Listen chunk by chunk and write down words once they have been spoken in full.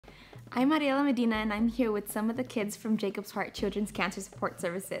I'm Mariela Medina and I'm here with some of the kids from Jacob's Heart Children's Cancer Support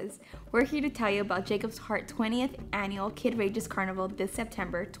Services. We're here to tell you about Jacob's Heart 20th Annual Kidrageous Carnival this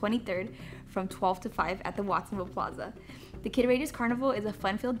September 23rd from 12 to 5 at the Watsonville Plaza. The Kidrageous Carnival is a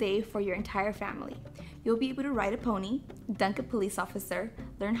fun-filled day for your entire family. You'll be able to ride a pony, dunk a police officer,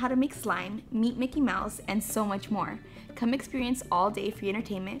 learn how to make slime, meet Mickey Mouse, and so much more. Come experience all day free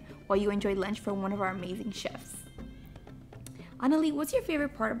entertainment while you enjoy lunch from one of our amazing chefs. Annalie, what's your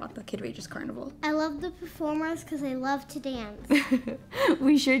favorite part about the Kidrageous Carnival? I love the performers because I love to dance.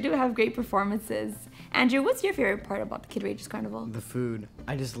 We sure do have great performances. Andrew, what's your favorite part about the Kidrageous Carnival? The food.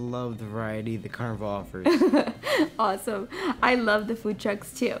 I just love the variety the carnival offers. Awesome. I love the food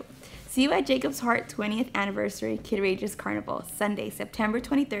trucks too. See you at Jacob's Heart 20th Anniversary Kidrageous Carnival, Sunday, September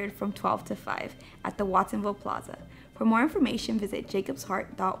 23rd from 12 to 5 at the Watsonville Plaza. For more information, visit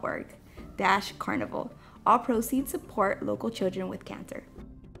jacobsheart.org/carnival. All proceeds support local children with cancer.